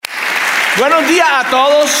Buenos días a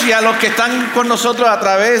todos y a los que están con nosotros a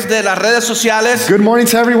través de las redes sociales. Good morning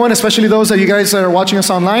to everyone, especially those of you guys that are watching us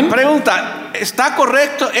online. Pregunta, ¿es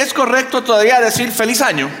correcto todavía decir feliz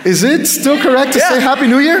año? Is it still correct to say Happy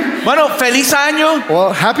New Year? Bueno, feliz año.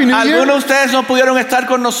 Well, Happy New Year. Algunos de ustedes no pudieron estar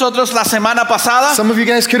con nosotros la semana pasada. Some of you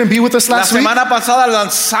guys couldn't be with us La last week. semana pasada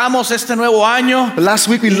lanzamos este nuevo año But last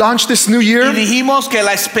week we launched this new y year, dijimos que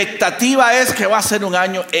la expectativa es que va a ser un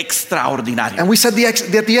año extraordinario. and we said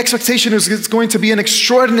that the expectation is it's going to be an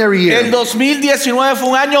extraordinary El year. 2019 fue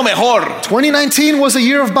un año mejor. 2019 was a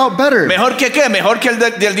year about better. ¿Mejor que qué? Mejor que el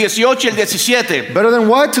del 18 y el 17. Better than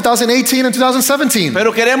what? 2018 and 2017.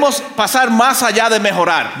 Pero queremos pasar más allá de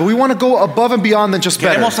mejorar. But we want to go above and beyond than just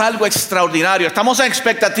better. Queremos algo extraordinario. Estamos en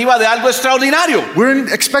expectativa de algo extraordinario.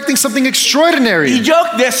 We're expecting something Y extraordinary. yo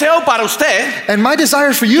deseo para usted And my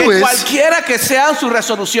desire for que you is cualquiera que sean sus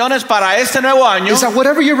resoluciones para este nuevo año, that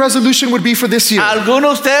whatever your resolution would be for this year.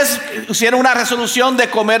 algunos de ustedes hicieron una resolución de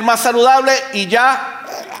comer más saludable y ya.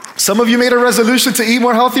 Some of you made a resolution to eat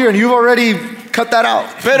more healthier and you've already cut that out.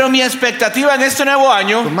 Pero mi expectativa en este nuevo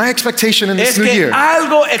año But my expectation in this es new que year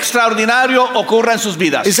algo extraordinario ocurra en sus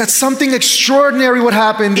vidas. is that something extraordinary would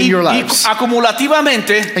happen in your lives.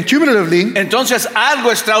 Acumulativamente, And cumulatively, entonces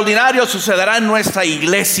algo extraordinario sucederá en nuestra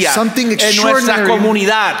iglesia, something en nuestra extraordinary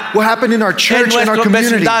comunidad, will happen in our en church, in our nuestros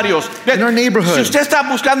community, vecindarios. in our Si neighborhood. usted está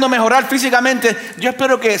buscando mejorar físicamente, yo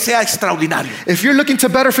espero que sea extraordinario. If you're looking to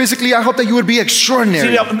better physically, I hope that you would be Si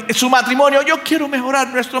extraordinary. su matrimonio, yo quiero mejorar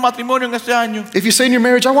nuestro matrimonio en este año. If you say in your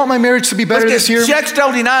marriage, I want my marriage to be Pues better que this year. sea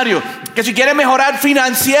extraordinario, que si quiere mejorar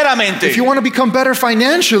financieramente, If you want to become better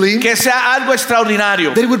financially, que sea algo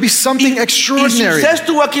extraordinario. that it would be something Y si extraordinary. usted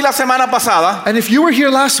estuvo aquí la semana pasada, And if you were here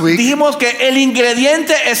last week, dijimos que el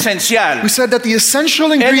ingrediente esencial, we said that the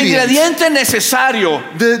essential el ingredient, ingrediente necesario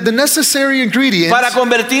the necessary ingredient para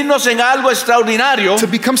convertirnos en algo extraordinario to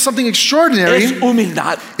become something es extraordinary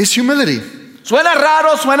humildad. is humility. Suena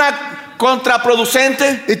raro, suena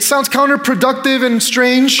contraproducente, It sounds counterproductive and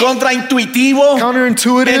strange, contraintuitivo, en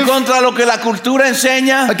counterintuitive, contra de lo que la cultura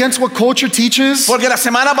enseña. against what culture teaches. Porque la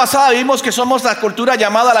semana pasada vimos que somos la cultura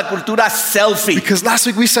llamada la cultura selfie, Because last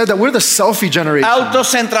week we said that we're the selfie generation,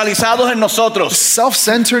 autocentralizados en nosotros,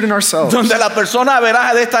 self-centered in ourselves. donde la persona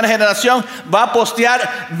veraja de esta generación va a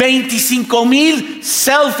postear 25,000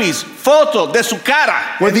 selfies, fotos de su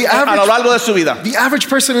cara Where the a lo largo de su vida. The average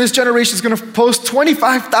person in this generation is going to post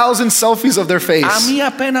 25,000 selfies of their face. A mí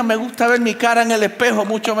apenas me gusta ver mi cara en el espejo,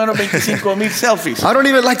 mucho menos 25,000 selfies. I don't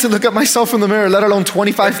even like to look at myself in the mirror, let alone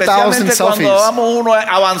 25,000 Especialmente cuando selfies. vamos uno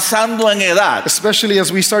avanzando en edad. Especially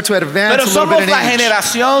as we start to advance Pero a little somos bit in la age.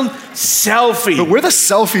 generación selfie. But we're the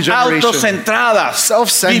selfie generation. Autocentradas,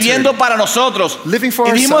 Self-centered. viviendo para nosotros. Living for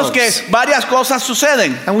Y vimos ourselves. que varias cosas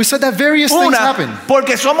suceden. And we said that various things Una, happen.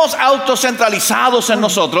 porque somos autocentralizados en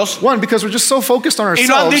nosotros. One, because we're just so focused on Y nos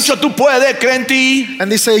han ourselves. dicho, tú puedes, cree en ti. And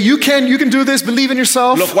they say, you can do this, believe in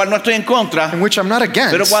yourself, Lo cual no estoy en contra. in which I'm not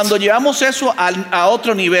against. Pero cuando llevamos eso a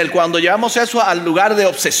otro nivel, cuando llevamos eso al lugar de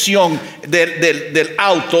obsesión del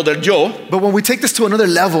auto, del yo, But when we take this to another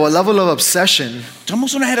level, a level of obsession,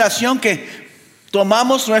 somos una generación que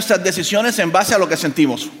tomamos nuestras decisiones en base a lo que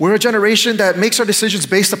sentimos. we're a generation that makes our decisions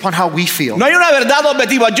based upon how we feel. No hay una verdad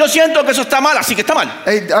objetiva. Yo siento que eso está mal, así que está mal.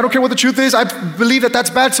 Hey, I don't care what the truth is, I believe that that's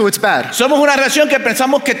bad, so it's bad. Somos una generación que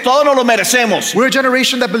pensamos que todo nos lo merecemos. We're a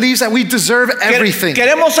generation that believes that we deserve everything.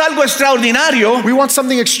 Queremos algo extraordinario, We want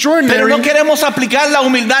something pero extraordinary, no queremos aplicar la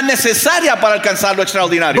humildad necesaria para alcanzar lo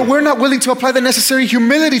extraordinario. but we're not willing to apply the necessary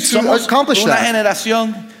humility to Somos accomplish una that.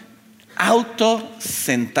 generación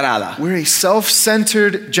autocentrada, We're a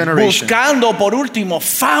self-centered generation, buscando por último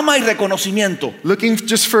fama y reconocimiento. looking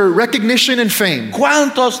just for recognition and fame.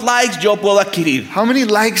 ¿Cuántos likes yo puedo adquirir? How many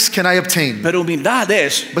likes can I obtain? Pero humildad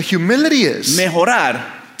es But humility is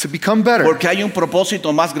mejorar to become better, porque hay un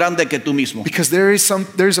propósito más grande que tú mismo. because there is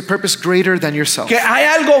a purpose greater than yourself. Que hay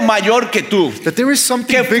algo mayor que tú. That there is something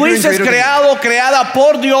Que bigger and fuiste greater than you. creada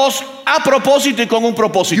por Dios a propósito y con un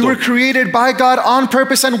propósito. You were created by God on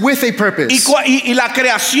purpose and with a purpose. Y la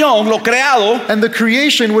creación, lo creado, And the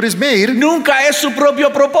creation, what is made, nunca es su propio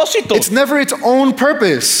propósito. it's never its own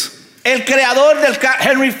purpose. El creador del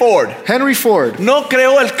Henry Ford Henry Ford no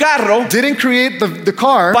creó el carro didn't create the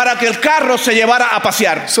car para que el carro se llevara a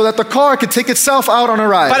pasear, so that the car could take itself out on a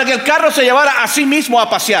ride. para que el carro se llevara a sí mismo a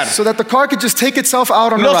pasear. So that the car could just take itself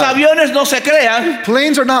out on a Los ride. aviones no se crean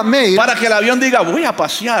Planes are not made para que el avión diga voy a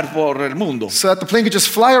pasear por el mundo. so that the plane could just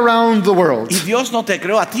fly around the world. Y Dios no te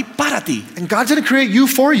creó a ti para ti. And God didn't create you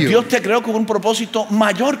for you. Dios te creó con un propósito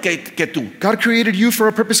mayor que tú. God created you for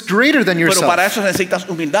a purpose greater than Pero yourself. para eso necesitas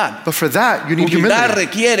humildad. But for that, you need Humildad humility.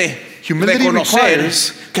 requiere Humility reconocer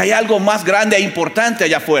requires que hay algo más grande e importante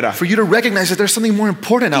allá afuera. for you to recognize that there's something more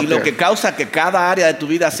important Y out lo there. que causa que cada área de tu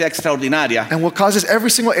vida sea extraordinaria And what causes every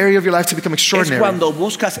single area of your life to become es extraordinary cuando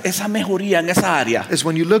buscas esa mejoría en esa área is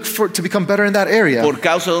when you look to become better in that area por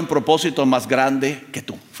causa de un propósito más grande que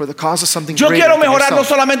tú. for the cause of something Yo greater quiero than mejorar no yourself.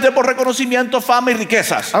 solamente por reconocimiento, fama y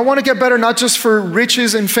riquezas. I want to get better not just for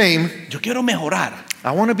riches and fame. Yo quiero mejorar. I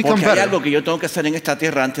want to become Porque hay better. algo que yo tengo que hacer en esta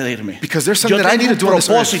tierra antes de irme. Because there's Yo something that I tengo need to un do on this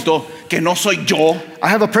earth. propósito que no soy yo. I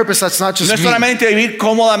have a purpose that's not No just es me. solamente vivir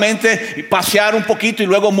cómodamente y pasear un poquito y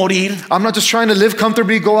luego morir. I'm not just trying to live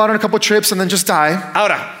comfortably, go out on a couple trips and then just die.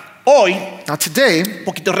 Ahora, hoy, Now today, un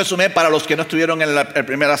poquito resumen para los que no estuvieron en la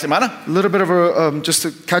primera semana. a little bit of a just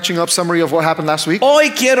a catching up summary of what happened last week. Hoy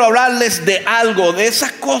quiero hablarles de algo, de esa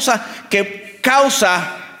cosa que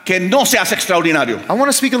causa que no seas extraordinario. I want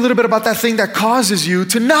to speak a little bit about that thing that causes you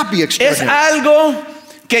to not be Es extraordinary. algo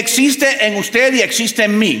que existe en usted y existe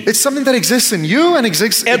en mí. It's something that exists in you and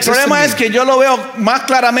exists El in problema es me. que yo lo veo más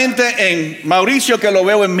claramente en Mauricio que lo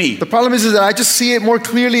veo en mí. The problem is that I just see it more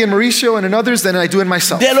clearly in Mauricio and in others than I do in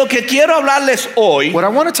myself. De lo que quiero hablarles hoy What I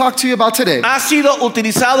want to talk to you about today ha sido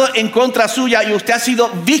utilizado en contra suya y usted ha sido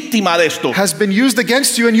víctima de esto. has been used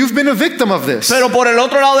against you and you've been a victim of this. Pero por el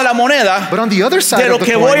otro lado de la moneda, But on the other side de lo of the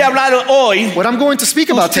que coin, voy a hablar hoy, what I'm going to speak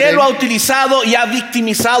about usted today, lo ha utilizado y ha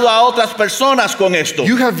victimizado a otras personas con esto.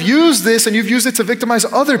 you have used this and you've used it to victimize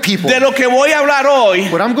other people. De lo que voy a hablar hoy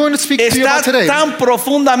What I'm going to speak to you está about today tan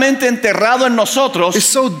profundamente enterrado en nosotros is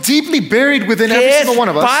so deeply buried within every que es single one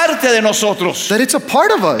of us parte de nosotros. that it's a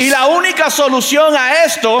part of us. Y la única solución a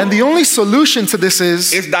esto And the only solution to this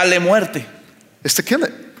is darle muerte. to kill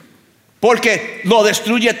it. Porque lo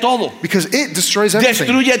destruye todo. Because it destroys everything.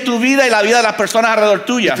 Destruye tu vida y la vida de las personas alrededor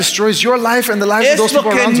tuya. It destroys your life and the lives of Es those lo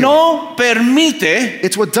people que around you. no permite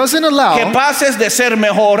It's what doesn't que allow pases de ser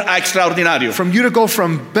mejor a extraordinario. from you to go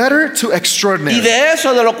from better to Y extraordinary. de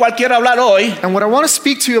eso de lo cual quiero hablar hoy And what I want to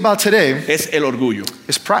speak to you about today es el orgullo.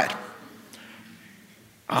 is pride.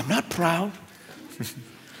 I'm not proud.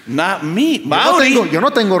 Not me. Yo no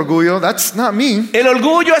tengo orgullo. That's not me. El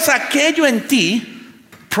orgullo es aquello en ti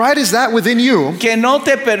Pride is that within you que no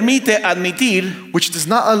te permite admitir which does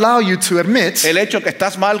not allow you to admit el hecho que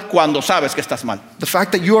estás mal cuando sabes que estás mal. the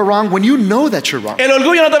fact that you are wrong when you know that you're wrong. El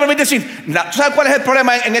orgullo no te permite decir, ¿tú sabes cuál es el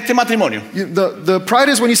problema en este matrimonio? The pride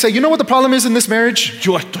is when you say, you know what the problem is in this marriage?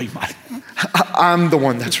 Yo estoy mal. I'm the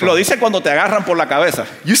one that's Lo wrong. dice cuando te agarran por la cabeza.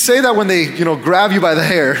 You say that when they, grab you by the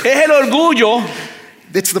hair. Es el orgullo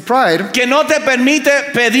It's the pride que no te permite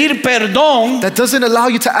pedir perdón that doesn't allow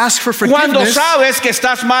you to ask for cuando forgiveness sabes que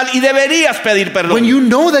estás mal y deberías pedir perdón. when you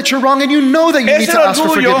know that you're wrong and you know that you need Es to el ask for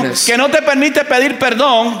orgullo forgiveness. que no te permite pedir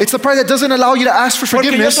perdón It's the pride that doesn't allow you to ask for porque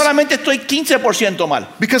yo forgiveness solamente estoy 15% mal.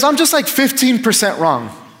 because I'm just like 15% wrong.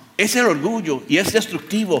 Es el orgullo y es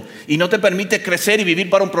destructivo y no te permite crecer y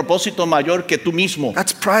vivir para un propósito mayor que tú mismo.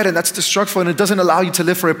 That's pride and that's destructive and it doesn't allow you to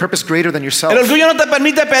live for a purpose greater than yourself. El orgullo no te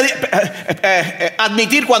permite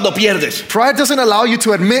admitir cuando pierdes. Pride doesn't allow you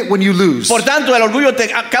to admit when you lose. Por tanto, el orgullo te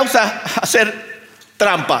causa hacer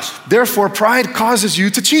trampas. Therefore, pride causes you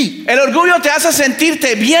to cheat. El orgullo te hace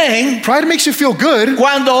sentirte bien Pride makes you feel good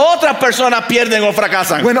cuando otras personas pierden o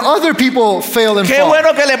fracasan. when other people fail and Qué fall.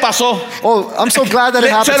 bueno que le pasó. Oh, I'm so glad that it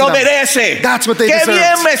happened Se to lo them. merece. That's what they Qué deserved.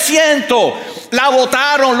 bien me siento. La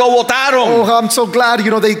votaron, lo votaron. Oh, I'm so glad,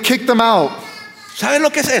 they kicked them out. ¿Sabes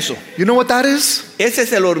lo que es eso? You know what that is? Ese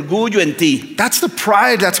es el orgullo en ti. That's the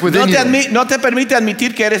pride that's within you. No te permite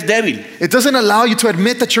admitir que eres débil It doesn't allow you to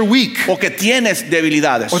admit that you're weak o que tienes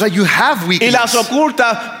debilidades. or that you have Y las weakness.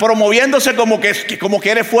 oculta promoviéndose como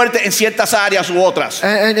que eres fuerte en ciertas áreas u otras.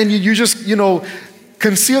 And you just,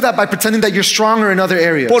 conceal that by pretending that you're stronger in other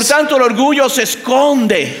areas. Por tanto, el orgullo se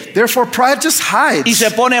esconde Therefore, pride just y hides se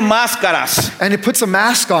pone máscaras. and it puts a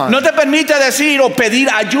mask on. No te permite decir o pedir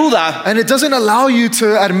ayuda. And it doesn't allow you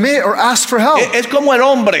to admit or ask for help. Es como el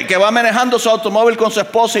hombre que va manejando su automóvil con su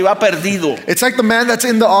esposa y va perdido. It's like the man that's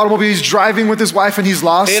in the automobile, he's driving with his wife and he's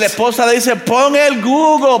lost. Y la esposa le dice, pon el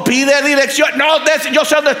Google, pide dirección. No, yo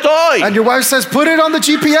sé dónde estoy. And your wife says, put it on the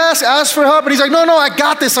GPS, ask for help. And he's like, no, I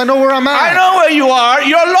got this. I know where I'm I at. know where you are.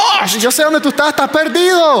 You're lost. Yo sé dónde tú estás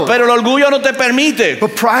perdido. Pero el orgullo no te permite.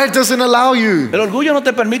 But pride doesn't allow you. El orgullo no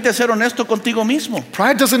te permite ser honesto contigo mismo.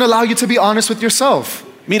 Pride doesn't allow you to be honest with yourself.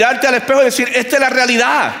 mirarte al espejo y decir, esta es la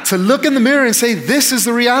realidad. To look in the mirror and say, this is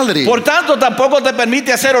the reality. Por tanto, tampoco te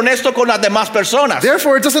permite ser honesto con las demás personas.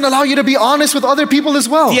 Therefore, it doesn't allow you to be honest with other people as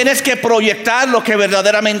well. Tienes que proyectar lo que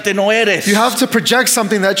verdaderamente no eres. You have to project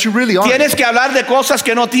something that you really aren't. Tienes que hablar de cosas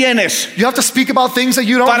que no tienes You have to speak about things that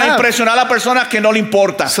you don't para have impresionar a personas que no le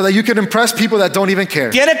importa. so that you can impress people that don't even care.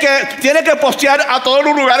 Tienes que postear a todos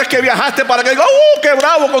los lugares que viajaste para que digan, qué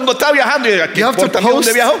bravo cuando está viajando. Y ¿qué You have to importa a mí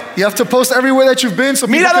dónde viajó? post everywhere that you've been so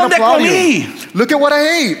people Mira can dónde applaud comí. you. Look at what I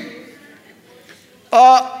ate.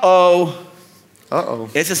 Uh-oh. Uh-oh.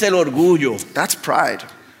 Ese es el orgullo. That's pride.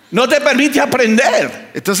 No te permite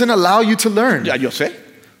aprender. It doesn't allow you to learn. Ya yo sé.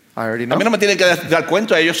 I already A know. mí no me tienen que dar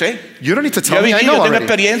cuento, yo sé. You don't need to Yo tell me. I viví, know yo tengo already.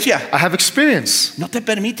 experiencia. I have experience. No te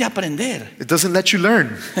permite aprender. It doesn't let you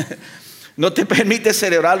learn. No te permite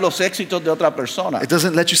celebrar los éxitos de otra persona. It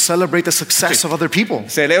doesn't let you celebrate the success of other people.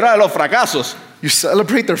 Celebra los fracasos. You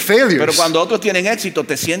celebrate their Pero failures. cuando otros tienen éxito,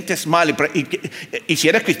 te sientes mal. Y si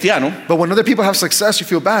eres cristiano, But when other people have success, you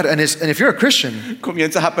feel bad. And if you're a Christian,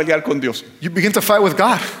 comienzas a pelear con Dios. you begin to fight with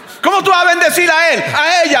God. ¿Cómo tú vas a bendecir a él,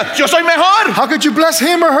 a ella? Yo soy mejor. How could you bless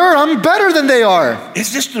him or her? I'm better than they are.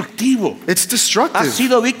 Es destructivo. It's Has destructive.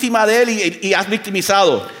 sido víctima de él y has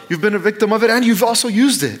victimizado. You've been a victim of it and you've also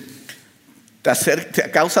used it. Te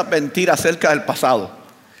causa mentir acerca del pasado.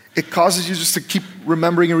 It causes you just to keep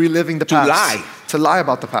remembering and reliving the To past. lie. To lie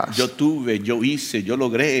about the past. Yo tuve, yo hice, yo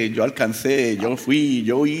logré, yo alcancé, yo fui,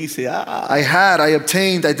 yo hice. I had, I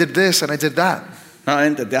obtained, I did this and I did that.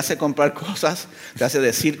 Nuevamente, te hace comprar cosas, te hace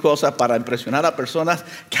decir cosas para impresionar a personas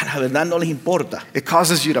que a la verdad no les importa. It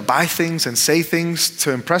causes you to buy things and say things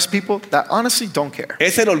to impress people that honestly don't care.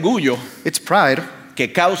 Es el orgullo It's pride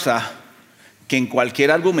que causa que en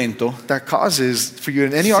cualquier argumento, that causes for you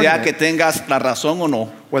in any sea que argument, tengas la razón o no,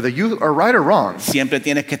 whether you are right or wrong, siempre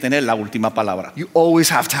tienes que tener la última palabra. you always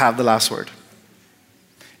have to have the last word.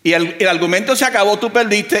 Y el argumento se acabó, tú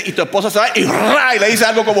perdiste y tu esposa se va y ¡ra! Y le dice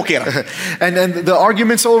algo como quiera. And then the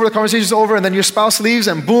argument's over, the conversation's over, and then your spouse leaves,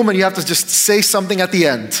 and boom, and you have to just say something at the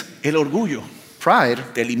end. El orgullo Pride,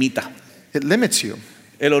 te limita. it limits you.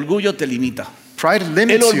 El orgullo te limita. Pride El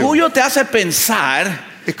limits you. orgullo te hace pensar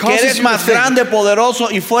It que causes eres you to más think grande, poderoso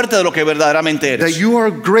y fuerte de lo que verdaderamente That eres. you are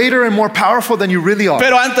greater and more powerful than you really are.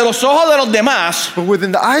 Pero ante los ojos de los demás, But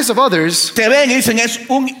within the eyes of others, te ven y dicen, es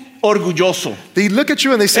un orgulloso. they look at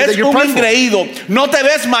you and they say that Es you're un prideful. ingreído. No te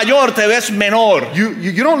ves mayor, te ves menor.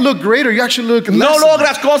 You don't look greater, you actually look No less.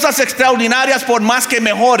 logras cosas extraordinarias por más que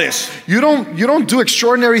mejores. You don't do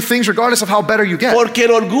extraordinary things regardless of how better you get. Porque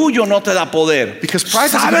el orgullo no te da poder. Because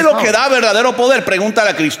pride doesn't ¿Sabe give lo power. que da verdadero poder?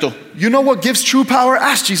 Pregúntale a Cristo. You know what gives true power?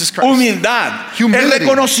 Ask Jesus Christ. Humildad. Humility. El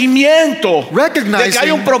reconocimiento de Recognizing que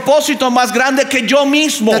hay un propósito más grande que yo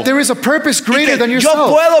mismo. That there is a purpose Y greater que than yo yourself.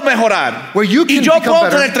 puedo mejorar. Where you Y can yo become puedo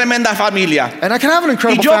better. tener tremenda familia. And I can have an Y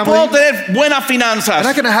incredible yo puedo family, tener buenas finanzas. And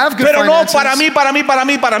I can have good Pero no finances.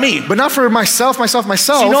 para mí. but not for myself,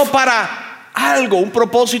 Sino para algo, un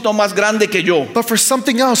propósito más grande que yo. but for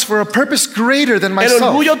something else, for a purpose greater than El myself.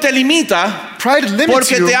 orgullo te limita Pride limits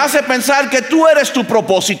porque you te hace pensar que tú eres tu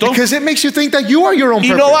propósito because it makes you think that you are your own y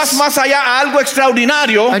no vas purpose. más allá a algo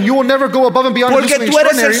extraordinario And you will never go above and beyond and do porque something tú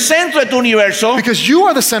eres el extraordinary centro de tu universo because you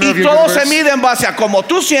are the center of y your todo se universe. mide en base a cómo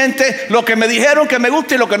tú sientes, lo que me dijeron que me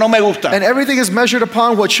gusta y lo que no me gusta. And everything is measured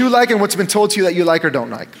upon what you like and what's been told to you that you like or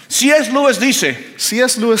don't like. C.S. Lewis dice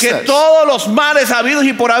C.S. Lewis que says todos los males habidos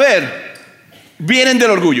y por haber vienen del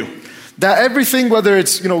orgullo. that everything, whether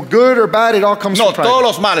it's good or bad, it all comes No, from pride. todos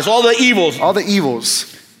los males, all the evils. All the evils.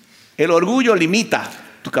 El orgullo limita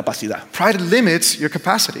tu capacidad. Pride limits your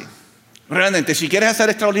capacity. Realmente, si quieres ser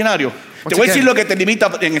extraordinario, te Once voy a decir again, lo que te limita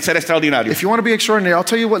en ser extraordinario. If you want to be extraordinary, I'll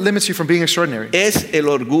tell you what limits you from being extraordinary. Es el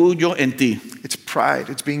orgullo en ti. It's pride.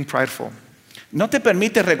 It's being prideful. No te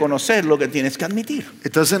permite reconocer lo que tienes que admitir.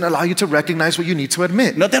 It doesn't allow you to recognize what you need to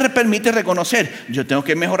admit. No te permite reconocer, yo tengo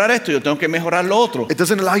que mejorar esto, yo tengo que mejorar lo otro. It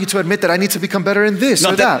doesn't allow you to admit that I need to become better in this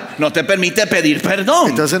or that. No te permite pedir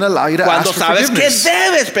perdón. It doesn't allow you to Cuando ask for sabes que forgiveness.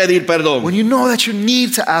 debes pedir perdón. When you know that you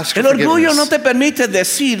need to ask for El orgullo no forgiveness. te permite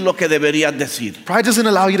decir lo que deberías decir. Pride doesn't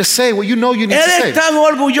allow you to say what you know you need to say. Eres tan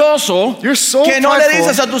orgulloso You're so que no le prideful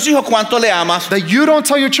dices a tus hijos cuánto le amas. that you don't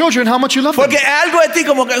tell your children how much you love them. Porque algo de ti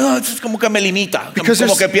como que me limita. Because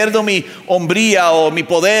Como there's- que pierdo mi hombría o mi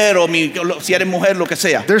poder o si eres mujer, lo que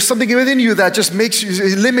sea. There's something within you that just makes you,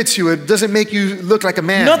 it limits you. It doesn't make you look like a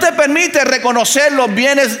man. No te permite reconocer los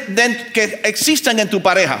bienes que existen en tu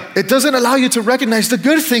pareja. It doesn't allow you to recognize the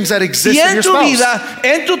good things that exist Y in en your tu spouse. vida,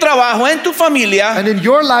 en tu trabajo, en tu familia, And in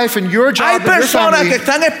your life, in your hay job, in your personas que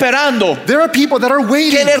family, están esperando there are people that are que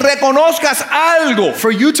waiting les reconozcas algo.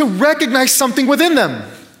 for you to recognize something within them.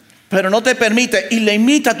 pero no te permite y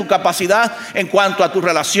limita tu capacidad en cuanto a tus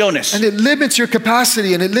relaciones, And it limits your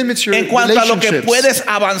capacity and it limits your en cuanto a lo que relationships. puedes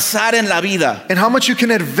avanzar en la vida. And how much you can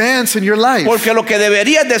advance in your life. Porque lo que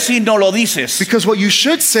deberías decir no lo dices, Because what you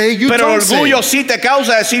should say, you pero el don't say. orgullo sí te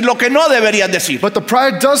causa decir lo que no deberías decir. But the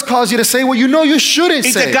pride does cause you to say what you know you shouldn't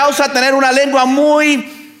Y te say. causa tener una lengua muy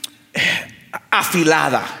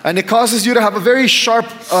afilada. And it causes you to have a very sharp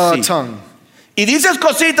Sí. tongue. Y dices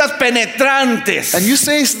cositas penetrantes. And you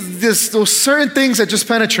say those certain things that just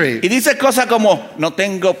penetrate. Y dices cosas como, no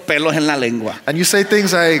tengo pelos en la lengua. And you say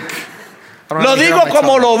things like, I don't Lo have hair digo on my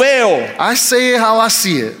como tongue. lo veo. I say it how I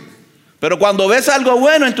see it. Pero cuando ves algo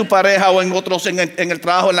bueno en tu pareja o en otros, en el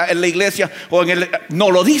trabajo, en la iglesia, o no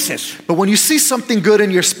lo dices. But when you see something good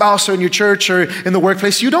in your spouse or in your church or in the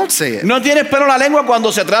workplace, you don't say it. No tienes pelo en la lengua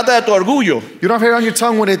cuando se trata de tu orgullo. You don't have hair on your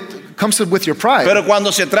tongue when it comes to with your pride. Pero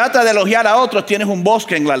cuando se trata de elogiar a otros, tienes un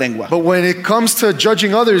bosque en la lengua. But when it comes to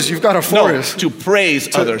judging others, you've got a No, forest. to praise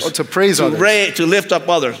others. to praise others. To lift up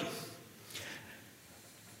others.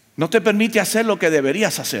 No te permite hacer lo que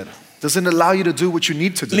deberías hacer. Doesn't allow you to do what you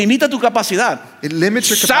need to do. Limita tu capacidad. It limits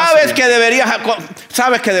your Sabes capacity.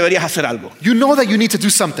 que deberías hacer algo. You know that you need to do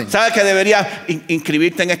something. Sabes que deberías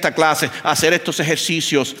inscribirte en esta clase, hacer estos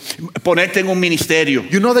ejercicios, ponerte en un ministerio.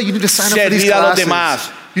 You know that you need to sign up for these Servir a los classes. demás.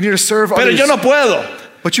 You need to serve Pero others. yo no puedo.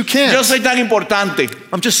 But you can't. Yo soy tan importante.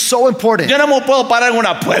 I'm just so important. Yo no me puedo parar en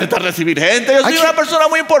una puerta a recibir gente. Yo soy I una can't- persona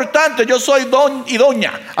muy importante. Yo soy don y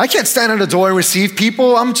doña. I can't stand at the door and receive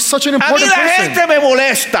people. I'm just such an A mí important la person. gente me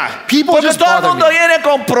molesta. People Porque just todo el bother mundo me. viene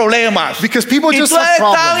con problemas. Because people Y just tú eres have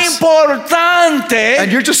tan problems. importante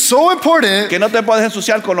And you're just so important que no te puedes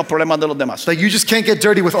ensuciar con los problemas de los demás. that you just can't get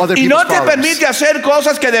dirty with other Y people's no te problems. permite hacer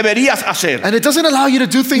cosas que deberías hacer. And it doesn't allow you to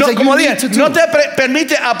do things No, that como you need dije, to do. no te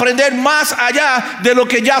permite aprender más allá de lo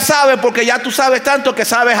que ya sabes, porque ya tú sabes tanto que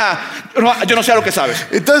sabes yo no sé lo que sabes.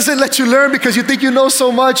 It doesn't let you learn because you think you know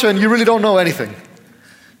so much and you really don't know anything.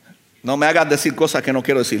 No me hagas decir cosas que no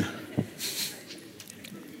quiero decir.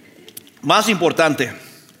 Más importante,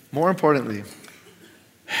 More importantly,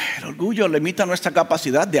 el orgullo limita nuestra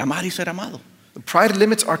capacidad de amar y ser amado. pride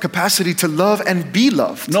limits our capacity to love and be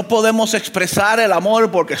loved. No podemos expresar el amor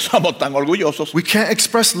porque somos tan orgullosos We can't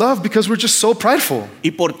express love because we're just so prideful.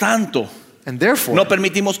 y por tanto And therefore, no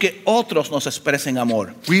permitimos que otros nos expresen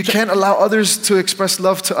amor. we can't allow others to express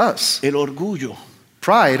love to us. El orgullo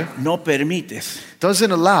Pride no permites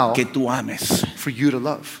doesn't allow que tú ames for you to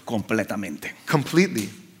love completamente, completely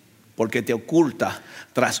porque te oculta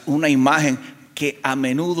tras una imagen que a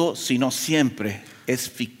menudo, si no siempre, es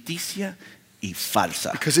ficticia y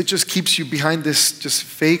falsa. because it just keeps you behind this just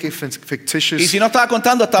fake, Y fictitious. si no estaba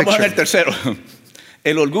contando, estamos en picture. el tercero.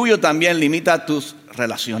 El orgullo también limita tus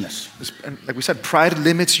relaciones. And like we said, pride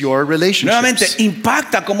limits your relationships. Nuevamente,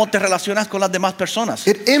 impacta cómo te relacionas con las demás personas.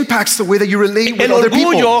 It impacts the way that you relate with El other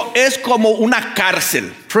people. orgullo es como una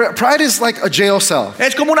cárcel. Pride is like a jail cell.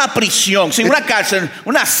 Es como una prisión, sí, una cárcel,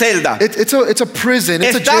 una celda. It's a prison.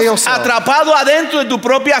 It's a jail Estás cell. atrapado adentro de tu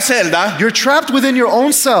propia celda You're trapped within your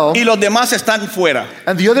own cell, y los demás están fuera.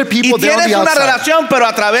 and the other Y people they're on tienes the una outside. relación, pero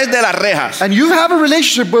a través de las rejas. And you have a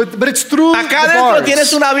relationship, but it's through Acá the adentro bars.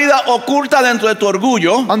 tienes una vida oculta dentro de tu orgullo.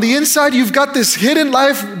 On the inside, you've got this hidden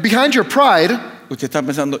life behind your pride, Usted está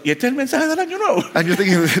pensando, ¿y este es el mensaje del año nuevo? and you're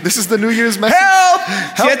thinking, this is the New Year's message. Help!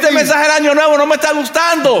 Si Help este me. mensaje del año nuevo no me está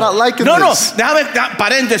gustando. Not liking No, this. déjame,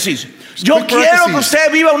 paréntesis. Yo Quick quiero que paréntesis.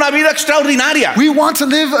 usted viva una vida extraordinaria. We want to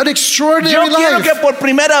live an Yo extraordinary quiero life. que por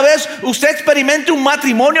primera vez usted experimente un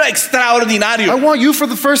matrimonio I extraordinario. want you for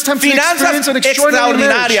the first time to experience Finanzas an extraordinary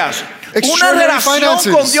marriage. extraordinarias. Una Extraordinary relación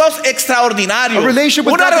finances. con Dios extraordinario. A relationship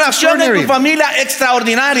with Una God that's relación en tu extraordinary. familia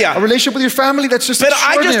extraordinaria. A relationship with your family that's just Pero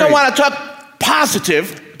I just don't extraordinary. want to talk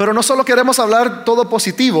positive Pero no solo queremos hablar todo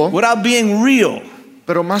positivo, without being real,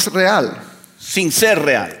 pero más real, sin ser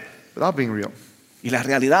real. without being real. Y la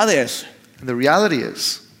realidad es And the reality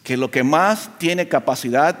is que lo que más tiene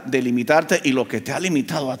capacidad de limitarte y lo que te ha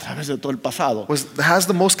limitado a través de todo el pasado has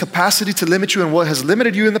the most capacity to limit you and what has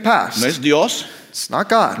limited you in the past. no es Dios, It's not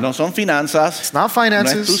God. no son finanzas, It's not no es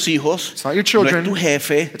finances. tus hijos, It's not your no children. es tu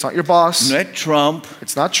jefe, It's not your boss. no es Trump,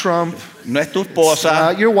 It's not Trump. no es tu It's esposa,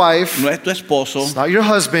 not your wife. no es tu esposo. It's not your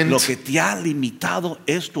husband. Lo que te ha limitado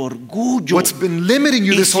es tu orgullo. What's been limiting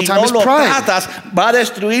you Y this whole si time no is lo pride. tratas, va a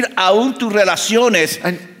destruir aún tus relaciones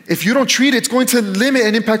And if you don't treat it, it's going to limit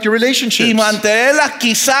and impact your y relationships. mantenerlas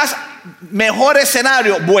quizás mejor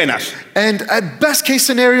escenario buenas. And at best case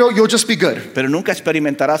scenario, you'll just be good. Pero nunca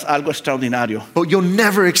experimentarás algo extraordinario. But you'll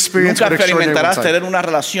never experience Nunca what extraordinary experimentarás looks like. tener una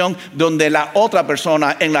relación donde la otra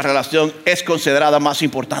persona en la relación es considerada más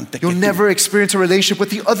importante que You'll tú. never experience a relationship with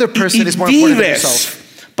the other person Y is more important than vives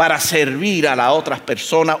yourself. para servir a las otras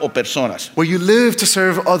personas o personas. where you live to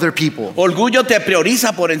serve other people. Orgullo te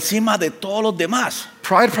prioriza por encima de todos los demás.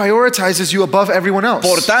 Pride prioritizes you above everyone else.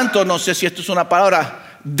 Por tanto, no sé si esto es una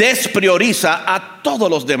palabra, desprioriza a todos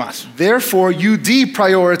los demás. Therefore, you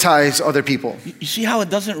deprioritize other people. You see how it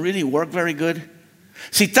doesn't really work very good?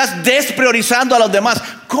 Si estás despriorizando a los demás,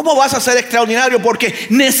 ¿cómo vas a ser extraordinario? Porque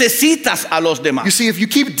necesitas a los demás. You see, if you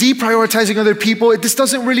keep deprioritizing other people, this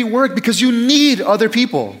doesn't really work because you need other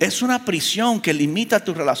people. Es una prisión que limita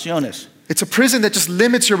tus relaciones. It's a prison that just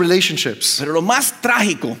limits your relationships. Pero lo más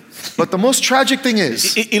trágico But the most tragic thing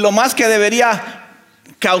is, y lo más que debería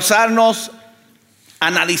causarnos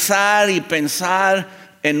analizar y pensar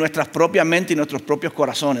en nuestras propias mentes y nuestros propios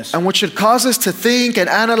corazones, and what should cause us to think and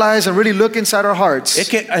analyze and really look inside our hearts, es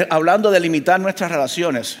que hablando de limitar nuestras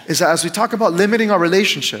relaciones, is that as we talk about limiting our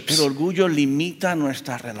relationships, el orgullo limita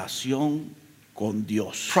nuestra relación con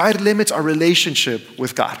Dios. pride limits our relationship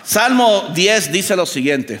with God. Salmo 10 dice lo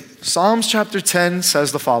siguiente: Psalms chapter 10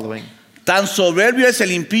 says the following: tan soberbio es el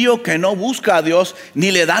impío que no busca a Dios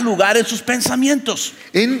ni le da lugar en sus pensamientos.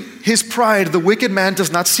 In his pride, the wicked man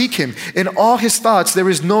does not seek him. In all his thoughts, there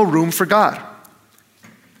is no room for God.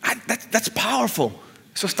 That's powerful.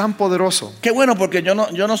 Eso es tan poderoso. Qué bueno, porque yo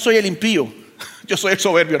no soy el impío, yo soy el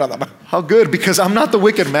soberbio nada más. How good, because I'm not the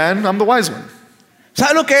wicked man, I'm the wise one.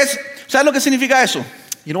 ¿Sabes lo que es? ¿Sabes lo que significa eso?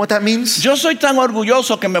 You know what that means? Yo soy tan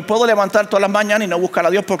orgulloso que me puedo levantar todas las mañanas y no buscar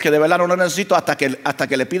a Dios porque de verdad no lo necesito hasta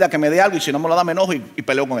que le pida que me dé algo, y si no me lo da me enojo y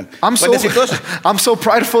peleo con él. I'm ¿Puedes decir todo eso? so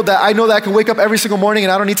prideful that I know that I can wake up every single morning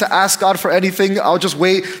and I don't need to ask God for anything. I'll just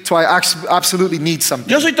wait till I absolutely need something.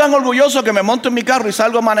 Yo soy tan orgulloso que me monto en mi carro y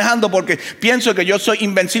salgo manejando porque pienso que yo soy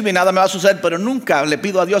invencible y nada me va a suceder, pero nunca le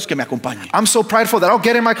pido a Dios que me acompañe. I'm so prideful that I'll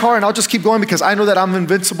get in my car and I'll just keep going because I know that I'm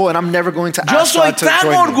invincible and I'm never going to Yo ask soy God to tan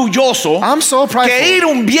join me. orgulloso I'm so que prideful.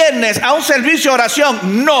 ir un viernes a un servicio de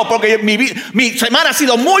oración, no, porque mi semana ha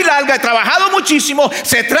sido muy larga, he trabajado muchísimo,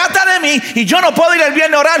 se trata de mí y yo no puedo ir el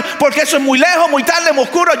viernes a orar porque eso es muy lejos, muy tarde, muy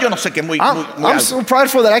oscuro, yo no sé qué, muy I'm algo. so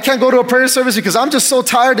prideful that I can't go to a prayer service because I'm just so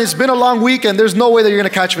tired. It's been a long week and there's no way that you're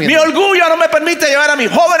going to catch me. Mi orgullo no me permite llevar a mis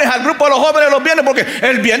jóvenes al grupo de los jóvenes los viernes porque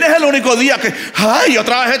el viernes es el único día que, yo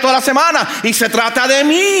trabajé toda la semana y se trata de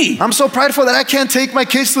mí. I'm so prideful that I can't take my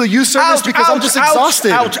kids to the youth service because I'm just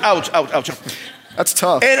exhausted. Ouch. That's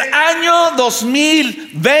tough. El año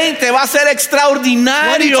 2020 va a ser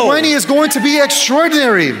extraordinario 2020 is going to be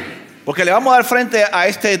extraordinary porque le vamos a dar frente a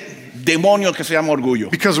este demonio que se llama orgullo,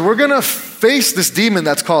 because we're going to face this demon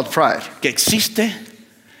that's called pride que existe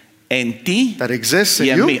en ti that exists y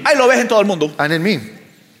in en you mí. Ahí lo ves en todo el mundo. and in me.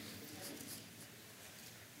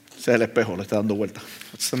 Ese es el espejo, le está dando vuelta.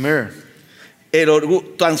 It's the mirror. El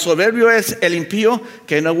orgullo, tan soberbio es el impío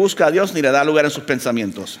que no busca a Dios ni le da lugar en sus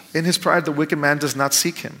pensamientos. In his pride, the wicked man does not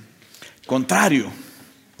seek him. Contrario,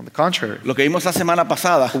 On the contrary, lo que vimos la semana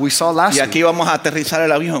pasada, what we saw last y week, aquí vamos a aterrizar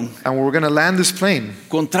el avión. and we're going to land this plane.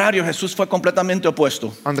 Contrario, Jesús fue completamente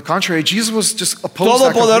opuesto, On the contrary, Jesus was just opposed to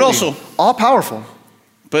that Todopoderoso. completely. All powerful,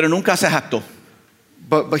 pero nunca se jactó.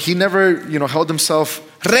 but he never, held himself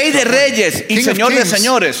Rey de reyes y King of Señor de kings.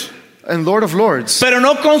 señores. and Lord of Lords. Pero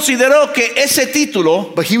no consideró que ese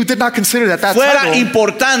título But he did not consider that fuera title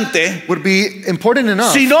importante, would be important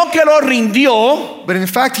enough. sino que lo rindió But in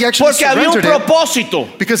fact, he actually porque había un surrendered it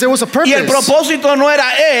propósito. because there was a Y el purpose. propósito no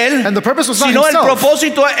era él, And the purpose was not sino el himself.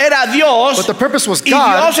 propósito era Dios. But the purpose was Y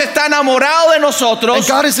God. Dios está enamorado de nosotros. And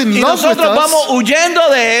God is in Y love with nosotros us. vamos huyendo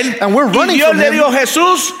de él. And we're Y running Dios from le him. dijo,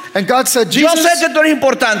 Jesús, And God said, yo Jesus, sé que tú eres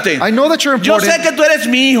importante. I know that you're Yo sé important. que tú eres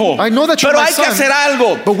mi hijo. I know that you're Pero my hay que son. hacer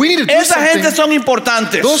algo. But we need to do Esa gente something. son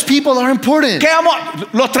importantes. Those people are important. ¿Qué amo?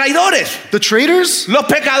 Los traidores, The traitors, los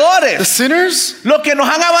the pecadores, sinners, los que nos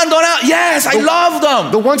han abandonado. Yes, I love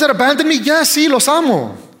them. the ones that abandoned me, yes, sí, los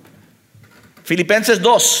amo. Filipenses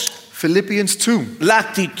 2. Philippians 2. La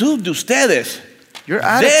actitud de ustedes Your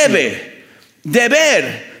attitude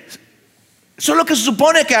deber. Eso es lo que se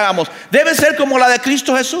supone que hagamos. Debe ser como la de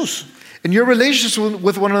Cristo Jesús. in your relationships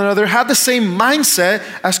with one another, have the same mindset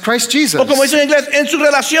as Christ Jesus. O como dice en inglés, en su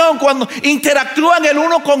relación, cuando interactúan el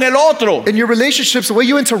uno con el otro. In your relationships, the way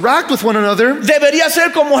you interact with one another, Debería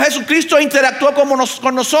ser como Jesucristo interactuó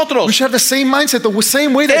con nosotros. we should have the same mindset, the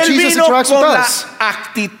same way that Él Jesus vino interacts with con la us.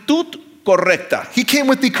 actitud correcta. He came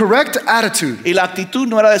with the correct attitude. Y la actitud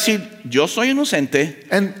no era decir, yo soy inocente,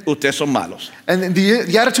 And, ustedes son malos. and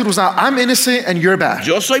the attitude was not, I'm innocent and you're bad.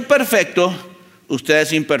 Yo soy perfecto,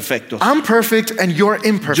 ustedes imperfectos. I'm perfect and you're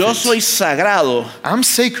imperfect. Yo soy sagrado I'm y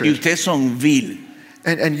sacred ustedes son vil.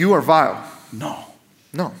 and you are vile. No,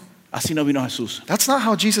 No, así no vino Jesús. that's not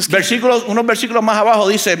how Jesus came. Unos versículos más abajo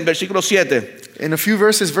dice en versículo 7. In a few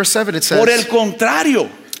verses, verse 7, it Por el says, contrario,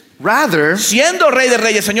 Rather, siendo rey de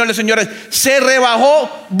reyes, señor de señores, se rebajó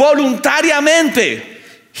voluntariamente.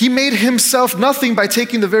 he made himself nothing by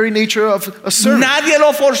taking the very nature of a servant. Nadie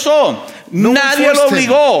lo forzó, No one nadie lo forced him.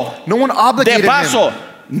 obligó. No one De obligated paso, him.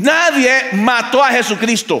 nadie mató a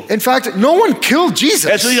Jesucristo. In fact, no one killed Jesus.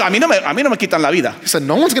 Eso dijo, a mí no me quitan la vida. He said,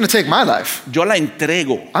 no one's going to take my life. Yo la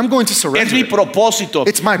entrego. I'm going to Es surrender mi it. propósito.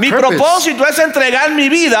 It's my Mi purpose. propósito es entregar mi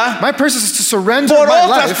vida My purpose is to surrender por my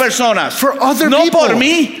otras life personas, for other no people. por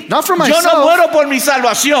mí. Not for Yo myself. no muero por mi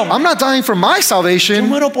salvación. I'm not dying for my Yo salvation.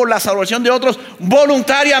 muero por la salvación de otros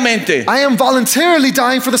voluntariamente. I am voluntarily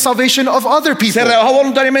dying for the salvation of other Se people. rebajó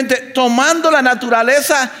voluntariamente tomando la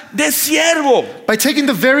naturaleza de siervo. By taking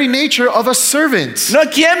the very nature of a servant. No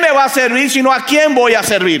quién me va a servir, sino a quién voy a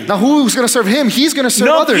servir. Now who's going to serve him? He's going to serve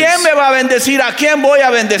No others. quién me va a bendecir, a quién voy a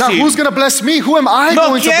Now bendecir. who's going to bless me? Who am I No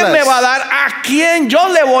going to quién me va a bless? dar, a quién yo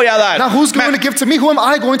le voy a dar. Now who's going to give to me? Who am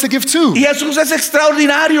I going to give to? Y Jesús es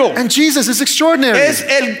extraordinario. And Jesus is extraordinary. Es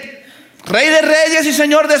el Rey de reyes y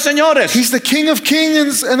Señor de señores. He's the King of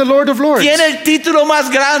kings and the Lord of lords. Tiene el título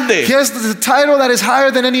más grande. He has the title that is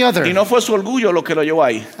higher than any other. Y no fue su orgullo lo que lo llevó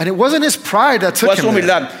ahí. And it wasn't his pride that took Fue su him there.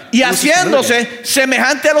 humildad. Y It was his humility. haciéndose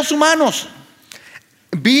semejante a los humanos.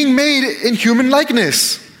 Being made in human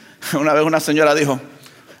likeness. Una vez una señora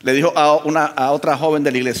le dijo a otra joven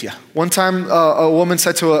de la iglesia: One time a woman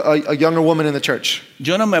said to a younger woman in the church,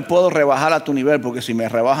 yo no me puedo rebajar a tu nivel, porque si me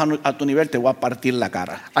rebajan a tu nivel te voy a partir la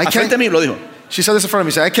cara. I A frente can't- mí lo dijo. she said this in front of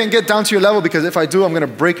me, she said, I can't get down to your level because if I do, I'm going to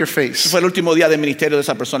break your Ese face. fue el último día de ministerio de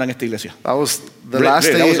esa persona en esta iglesia. That was the Really, last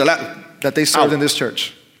that day was the that they served Ow. in this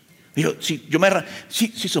church. Dijo,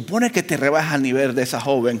 si supone que te rebajas al nivel de esa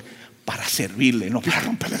joven para servirle, no para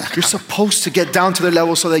romperle la You're cara. supposed to get down to their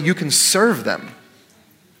level so that you can serve them.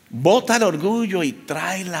 Bota el orgullo y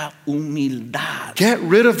trae la humildad. Get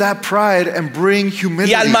rid of that pride and bring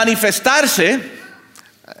humility. Y al manifestarse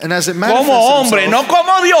And as it como manifests hombre, itself, no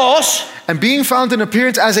como Dios, and being found in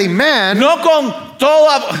appearance as a man, no con todo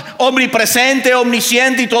omnipresente,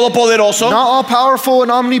 omnisciente y todopoderoso. not all powerful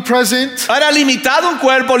and omnipresent. Era limitado un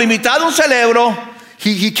cuerpo, limitado un cerebro,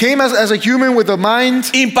 He came as a human with a mind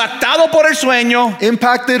impactado por el sueño,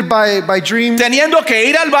 impacted by dreams, teniendo que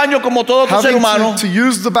ir al baño como todo otro ser having humano. to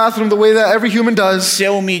use the bathroom the way that every human does. Se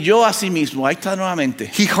humilló a sí mismo. Ahí está nuevamente.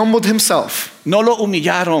 He humbled himself. No lo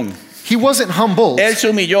humillaron. He wasn't humbled. Él se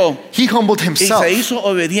humilló He humbled y himself se hizo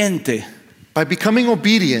obediente by becoming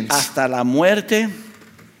obedient, hasta la muerte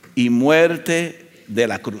y muerte de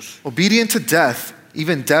la cruz. obedient to death,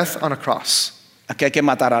 even death on a cross. Aquí hay que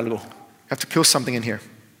matar algo. You have to kill something in here.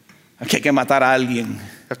 Aquí hay que matar a alguien. You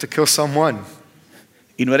have to kill someone.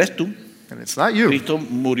 Y no eres tú. And it's not you. Cristo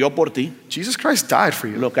murió por ti. Jesus Christ died for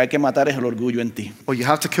you. Lo que hay que matar es el orgullo en ti. What you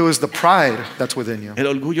have to kill is the pride that's within you. El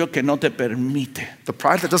orgullo que no te permite The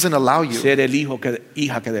pride that doesn't allow you ser el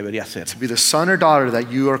hija que debería ser. to be the son or daughter that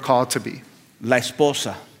you are called to be. La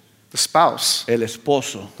esposa, The spouse, el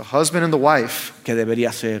esposo the husband and the wife que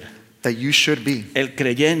debería ser. that you should be. El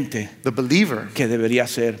creyente The believer. que debería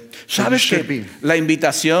ser. ¿Sabes should que be. la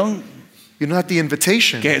invitación You know that the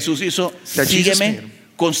invitation que Jesús hizo, That Jesus sígueme, made.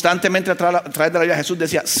 constantemente a través de la Biblia Jesús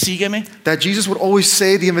decía, sígueme? that Jesus would always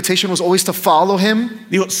say, the invitation was always to follow him.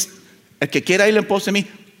 Dijo, el que quiera ir en pos de mí,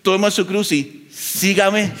 toma su cruz y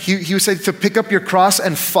sígame. He would say to pick up your cross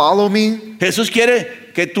and follow me. Jesús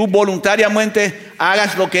quiere que tú voluntariamente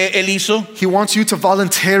hagas lo que Él hizo. He wants you to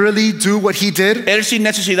voluntarily do what he did. Él sin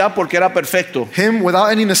necesidad porque era perfecto. Him without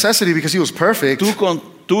any necessity because he was perfect.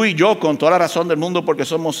 Tú y yo con toda la razón del mundo porque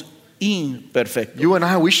somos imperfectos. You and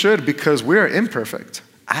I, we should because we're imperfect.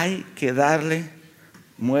 Hay que darle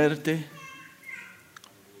muerte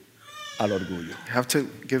al orgullo. You have to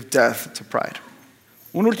give death to pride.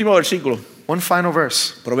 Un último versículo, One final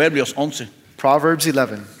verse, Proverbios 11. Proverbs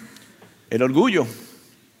 11, El orgullo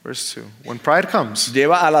verse 2. When pride comes,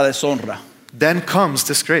 lleva a la deshonra. then comes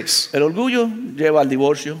disgrace. El orgullo lleva al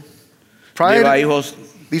divorcio, lleva a Pride hijos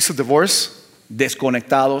leads to divorce.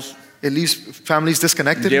 desconectados, It leaves families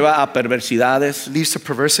disconnected. lleva a perversidades, It leads to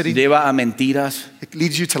perversity. lleva a mentiras, It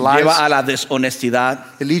leads you to lies. lleva a la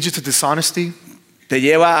deshonestidad, It leads you to dishonesty. te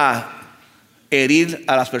lleva a herir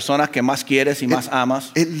a las personas que más quieres y más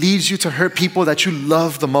amas, It leads you to hurt people that you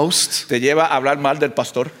love the most. te lleva a hablar mal del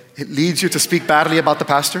pastor, It leads you to speak badly about the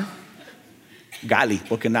pastor, Gali,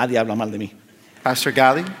 porque nadie habla mal de mí. Pastor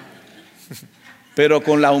Gali. Pero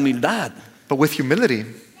con la humildad But with humility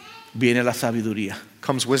viene la sabiduría.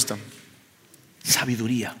 comes wisdom.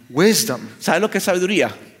 Sabiduría. Wisdom. ¿Sabes lo que es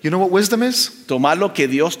sabiduría? You know what wisdom is? Tomar lo que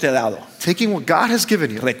Dios te ha dado. Taking what God has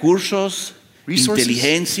given you, Recursos, Resources.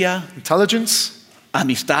 inteligencia, intelligence,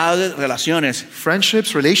 amistades, relaciones,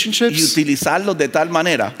 friendships, y relationships, utilizarlos de tal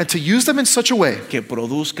manera and to use them in such a way que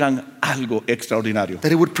produzcan algo extraordinario. that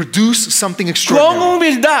it would produce something Con extraordinary.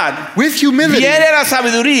 humildad With humility, viene la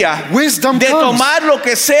sabiduría wisdom de comes tomar lo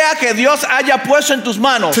que sea que Dios haya puesto en tus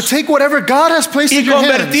manos to take whatever God has placed y in your hands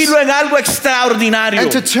convertirlo en algo extraordinario. and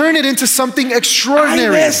to turn it into something Hay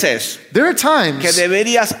extraordinary. veces There are times que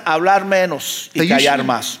deberías hablar menos y callar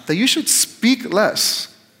más. that you should speak less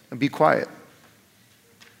and be quiet.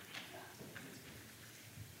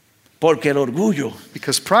 Porque el orgullo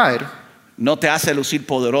Because pride no te hace lucir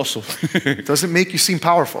poderoso, doesn't make you seem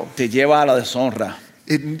powerful. te lleva a la deshonra.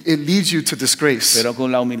 It leads you to disgrace. Pero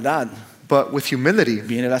con la humildad But with humility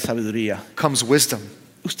viene la sabiduría. comes wisdom.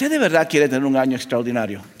 ¿Usted de verdad quiere tener un año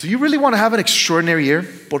extraordinario? Do you really want to have an extraordinary year?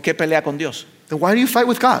 ¿Por qué pelea con Dios? Then why do you fight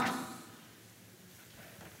with God?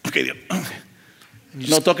 Porque Dios,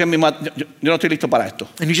 no toquen mi yo no estoy listo para esto.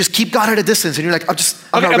 And you just keep God at a distance and you're like, I'm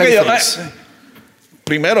not Ok, ready Dios, for this.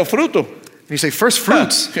 primero fruto. And you say, first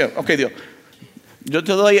fruits. Sí, ok, Dios. Yo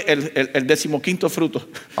te doy el 15º fruto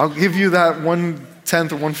I'll give you that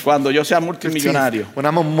 1/10 or 1/15 cuando yo sea multimillonario. when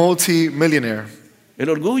I'm a multi-millionaire. El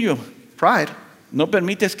orgullo. Pride No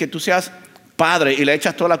permites que tú seas padre y le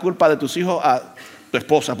echas toda la culpa de tus hijos a tu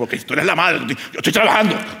esposa porque tú eres la madre. Yo estoy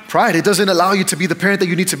trabajando. Pride, it doesn't allow you to be the parent that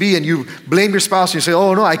you need to be, and you blame your spouse and you say,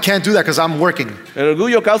 oh no, I can't do that because I'm working. El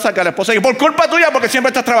orgullo causa que la esposa diga, por culpa tuya porque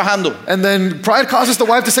siempre estás trabajando. And then pride causes the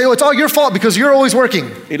wife to say, oh, it's all your fault because you're always working.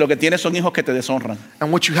 Y lo que tienes son hijos que te deshonran.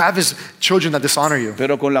 And what you have is children that dishonor you.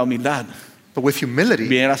 Pero con la humildad But with humility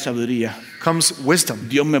viene la sabiduría. comes wisdom.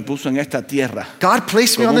 Dios me puso en esta tierra God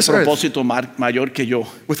placed me con on un this earth propósito mayor que yo.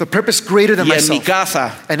 with a purpose greater than Y en mi myself.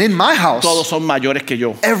 casa And in my house, todos son mayores que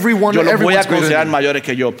yo. everyone, Yo los voy a everyone's greater considerar than me. mayores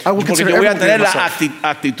que yo. I will Porque consider yo voy a everyone tener greater la than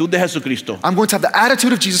actitud de Jesucristo. I'm going to have the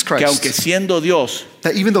attitude of Jesus Que aunque Christ, siendo Dios,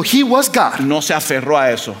 that even though he was God, no se aferró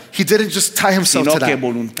a eso, he didn't just tie himself sino to que that,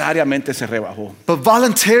 voluntariamente se rebajó. but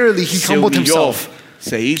voluntarily he Se humbled humilló, himself.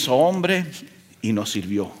 se hizo hombre y nos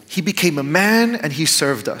sirvió. He became a man and he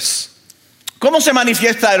served us. ¿Cómo se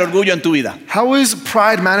manifiesta el orgullo en tu vida? How is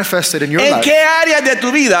pride manifested in your ¿En life? qué áreas de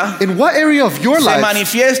tu vida In what area of your se life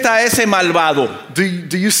manifiesta ese malvado?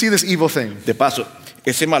 do you see this evil thing? De paso,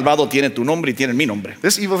 ese malvado tiene tu nombre y tiene mi nombre.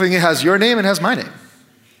 This evil thing, it has your name and has my name.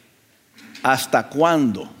 ¿Hasta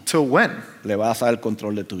cuándo Till when le vas a dar el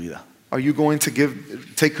control de tu vida? are you going to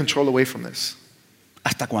take control away from this?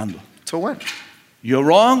 ¿Hasta cuándo? Till when? You're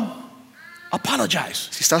wrong, apologize.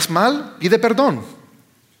 Si estás mal, pide perdón.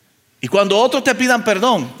 Y cuando otros te pidan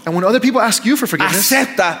perdón, And when other people ask you for forgiveness,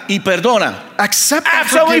 acepta y perdona. accept that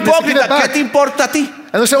Son forgiveness and give it hipócritas, ¿qué back. te importa a ti?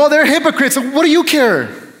 And they'll say, oh, they're hypocrites. What do you care?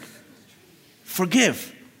 Forgive,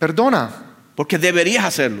 Perdona. porque deberías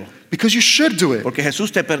hacerlo. Because you should do it. Porque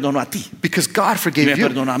Jesús te perdonó a ti, Because God y forgave me you.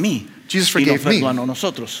 perdonó a mí, Jesus y nos forgave me. perdonó a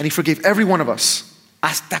nosotros. And he forgave every one of us.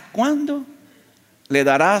 ¿Hasta cuándo le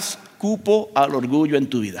darás cupo al orgullo en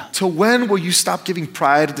tu vida? Till when will you stop giving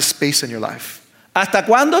pride the space in your life? ¿Hasta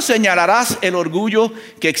cuándo señalarás el orgullo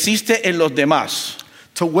que existe en los demás?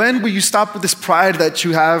 Till when will you stop with this pride that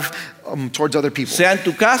you have towards other people? Sea en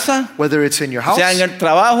tu casa, Whether it's in your house, sea en el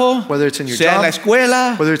trabajo, whether it's in your sea en job, la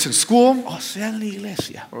escuela, whether it's in school, o sea en la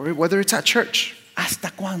iglesia. or whether it's at church.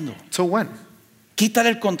 ¿Hasta cuándo? Till when? Quítale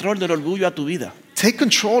el control del orgullo a tu vida Take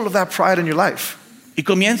control of that pride in your life y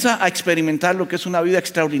comienza a experimentar lo que es una vida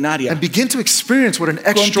extraordinaria. and begin to experience what an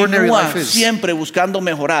extraordinary Continúa life is. siempre buscando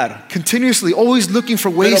mejorar, Continuously, always looking for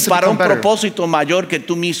pero ways to para become un better, propósito mayor que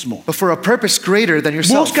tú mismo. but for a purpose greater than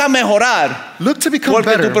yourself. Busca mejorar Look to become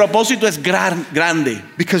porque tu better propósito es grande,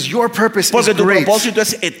 because your purpose is porque tu great, propósito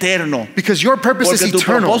es eterno, because your purpose is porque tu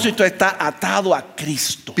eternal, propósito está atado a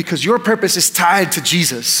Cristo. because your purpose is tied to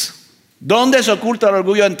Jesus. ¿Dónde se oculta el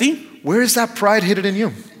orgullo en ti? Where is that pride hidden in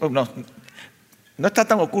you? Oh, no está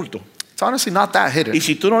tan oculto. It's honestly not that hidden. Y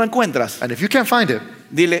si tú no lo encuentras, And if you can't find it,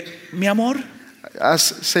 dile, mi amor,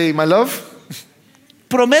 say, my love,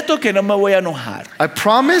 prometo que no me voy a enojar. I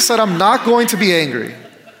promise that I'm not going to be angry.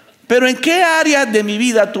 Pero ¿en qué áreas de mi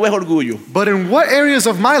vida tú ves orgullo? But in what areas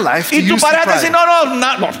of my life do Y you tu see pareja te dice,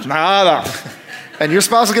 pride? no, nada. And your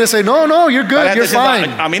spouse is going to say, no, you're good, Pareja te you're dice,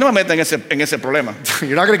 fine. a mí no me meten en ese problema.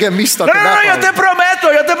 You're not going to get me stuck No, in yo that te problem.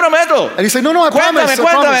 prometo. And you say, no, I promise, I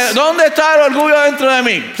Cuéntame, promise. ¿dónde está el orgullo dentro de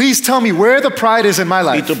mí? Please tell me where the pride is in my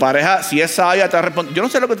Y life. tu pareja, si es sabia, te responde, yo no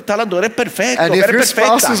sé lo que te está hablando, eres perfecto, And if eres your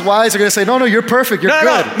spouse perfecta. is wise, they're going to say, no, you're perfect, you're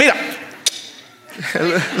No, good. mira,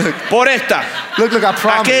 por esta, Look, I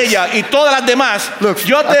promise. aquella y todas las demás, Look,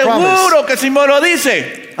 yo I te promise. juro que si me lo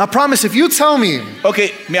dice, I promise if you tell me ok,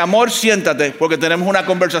 mi amor, siéntate, porque tenemos una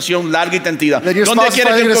conversación larga y tendida. That your ¿Dónde spouse is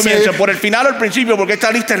quieres que finally gonna comience? say- ¿Por el final o el principio? Porque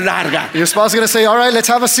esta lista es larga. your spouse is going to say, all right, let's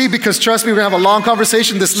have a seat because trust me, we're going to have a long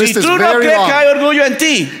conversation. This Si list is tú no very crees que hay long. orgullo en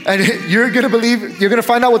ti, And you're going to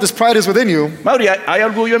find out what this pride is within you. Mauri, hay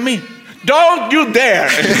orgullo en mí. Don't you dare.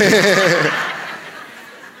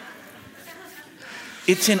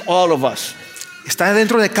 It's in all of us. Está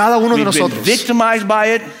dentro de cada uno de We've been nosotros. victimized by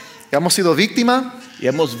it Hemos sido víctima y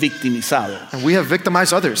hemos victimizado. and we have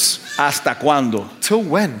victimized others. ¿Hasta cuándo? Till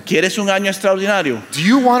when? ¿Quieres un año extraordinario? Do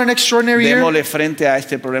you want an extraordinary year? Démosle frente a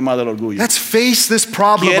este problema del orgullo. Let's face this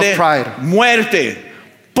problem of ¿Quiere pride. muerte?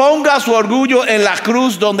 Ponga su orgullo en la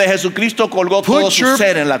cruz donde Jesucristo colgó todo su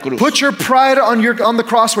ser en la cruz. Put your pride on the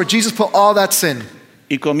cross where Jesus put all that sin.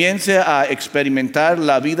 Y comience a experimentar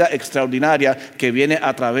la vida extraordinaria que viene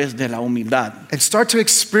a través de la humildad. And start to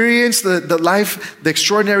experience the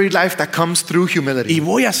extraordinary life that comes through Y humility.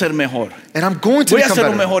 voy a ser mejor. And I'm going to Voy a become ser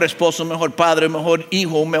un better. mejor esposo, un mejor padre, un mejor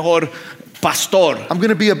hijo, un mejor pastor, I'm going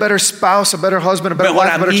to be a better spouse, a better husband, a better Mejor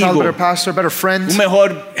wife, a better child, a amigo. better pastor, a better friend, un mejor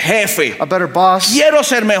jefe. a better boss. Quiero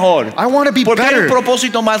ser mejor. I want to be Porque hay un better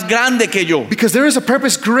propósito más grande que yo. because there is a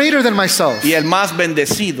purpose greater than myself. Y el más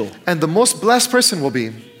bendecido And the most blessed person will be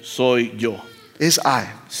soy yo. is I.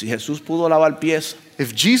 Si Jesús pudo lavar pies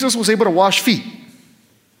If Jesus was able to wash feet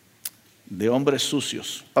de hombres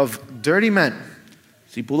sucios, of dirty men,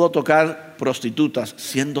 si pudo tocar prostitutas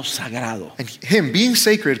siendo sagrado, and him being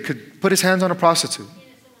sacred could put his hands on a prostitute,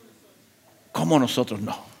 ¿cómo nosotros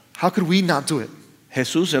no? how could we not do it?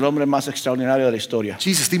 Jesús, el hombre más extraordinario de la historia,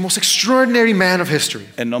 Jesus, the most extraordinary man of history,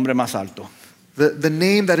 el nombre más alto. the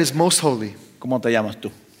name that is most holy. ¿Cómo te llamas tú?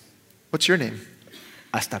 What's your name?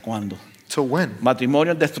 ¿Hasta cuándo? Till when?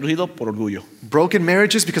 Matrimonios destruidos por orgullo. Broken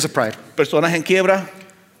marriages because of pride. Personas en quiebra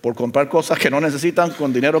por comprar cosas que no necesitan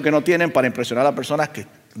con dinero que no tienen para impresionar a personas que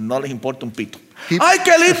no les importa un pito. People- ¡Ay,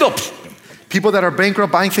 qué lindo! People that are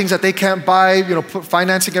bankrupt, buying things that they can't buy,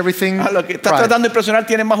 financing everything. A lo que estás Pride. tratando de impresionar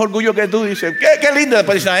tiene más orgullo que tú. Dice, qué lindo.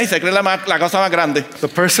 Después dice, ay, se cree la cosa más grande. The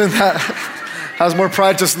person that has more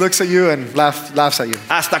pride just looks at you and laughs at you.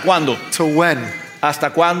 ¿Hasta cuándo? Till when? ¿Hasta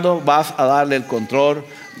cuándo vas a darle el control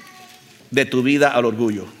de tu vida al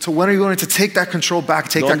orgullo? Till when are you going to take that control back,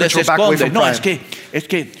 take that ¿Dónde se control back away esconde? from No, pride? es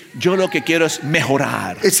que yo lo que quiero es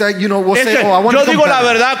mejorar. It's that, we'll Es say, que oh, I want yo to digo become la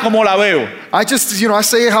better. verdad como la veo. I just, I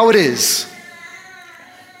say it how it is.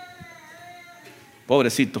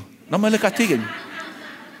 Pobrecito, no me le castiguen.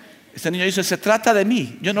 Ese niño dice, se trata de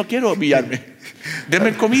mí. Yo no quiero humillarme.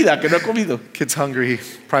 Denme comida que no he comido. Kid's hungry,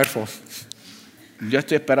 prideful. Yo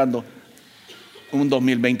estoy esperando un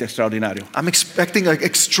 2020 extraordinario. I'm expecting an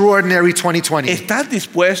extraordinary 2020. ¿Estás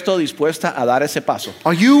dispuesta a dar ese paso?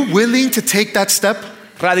 Are you willing to take that step?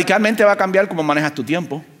 Radicalmente va a cambiar cómo manejas tu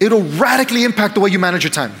tiempo, It'll radically impact the way you manage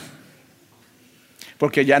your time.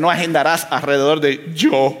 porque ya no agendarás alrededor de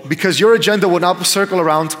yo. Because your agenda will not circle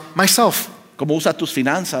around myself. Cómo usas tus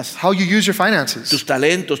finanzas, How you use your finances, tus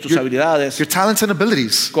talentos, tus habilidades, your talents and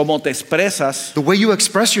abilities, cómo te expresas the way you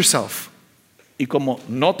express yourself, y cómo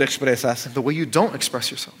no te expresas, the way you don't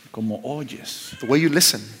express yourself, cómo oyes. the way you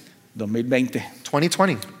listen. 2020,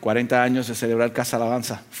 2020, 40 años de celebrar Casa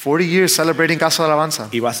Alabanza 40 years celebrating Casa Alabanza.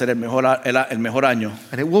 y va a ser el mejor año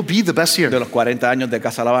And it will be the best de year los 40 años de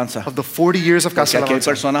Casa Alabanza. of the 40 years of Porque Casa aquí hay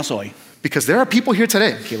Alabanza. personas hoy Because there are people here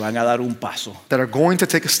today que van a dar un paso that are going to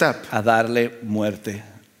take a step a darle muerte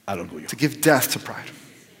al orgullo. to give death to pride.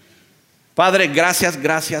 Padre, gracias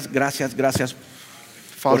por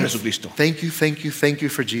Father, Jesucristo. thank you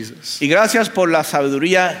for Jesus. Y gracias por la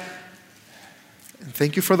sabiduría And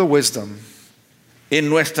thank you for the wisdom en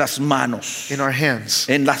nuestras manos, in our hands,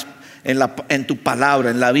 en tu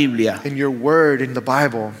palabra, en la Biblia. in your word, in the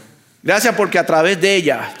Bible. Gracias porque a través de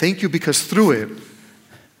ella Thank you because through it,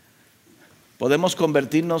 podemos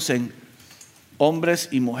convertirnos en hombres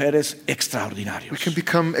y mujeres we extraordinarios can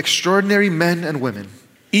become extraordinary men and women.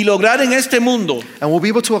 y lograr en este mundo And we'll be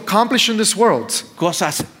able to accomplish in this world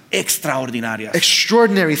cosas extraordinarias.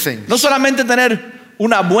 extraordinary things. No solamente tener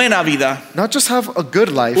una buena vida, Not just have a good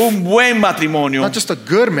life, un buen matrimonio, not just a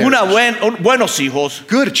good marriage, buenos hijos,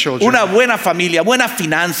 good children, una buena familia, buenas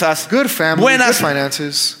finanzas, good family, buenas good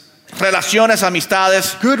finances, relaciones,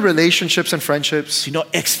 amistades, good relationships and friendships, sino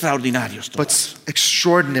extraordinarios but todos.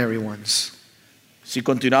 extraordinary ones. Si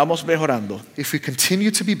continuamos mejorando, If we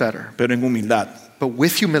continue to be better, pero en humildad, but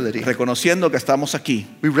with humility, reconociendo que estamos aquí,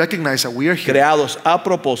 we recognize that we are here, creados a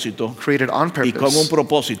propósito created on y con un purpose,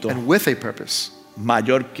 propósito and with a purpose,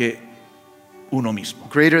 mayor que uno mismo.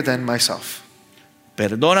 greater than myself.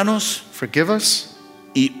 Perdónanos Forgive us,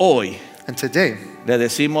 y hoy and today le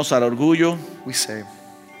decimos al orgullo, we say,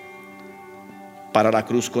 para la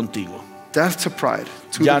cruz contigo. Death to pride,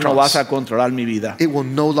 to Ya the no vas cross. a controlar mi vida. It will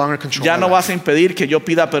no longer control Ya my no life. vas a impedir que yo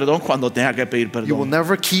pida perdón cuando tenga que pedir You will perdón.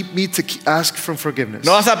 never keep me to ask for forgiveness.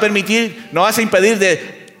 No vas a impedir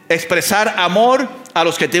de expresar amor a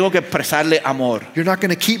los que tengo que expresarle amor. You're not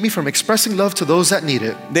going to keep me from expressing love to those that need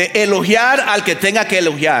it, De elogiar al que tenga que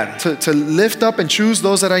elogiar. to lift up and choose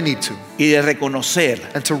those that I need to, Y de reconocer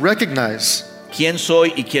and to recognize quién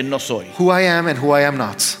soy y quién no soy. who I am and who I am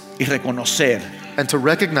not, Y reconocer and to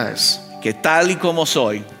recognize que tal y como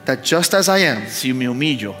soy, that just as I am, si me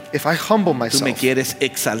humillo, if I humble tú me myself, quieres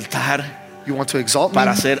exaltar you want to exalt me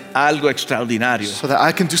para hacer algo extraordinario so that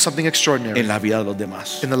I can do something extraordinary en la vida de los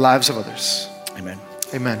demás. in the lives of others. Amén.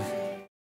 Amen.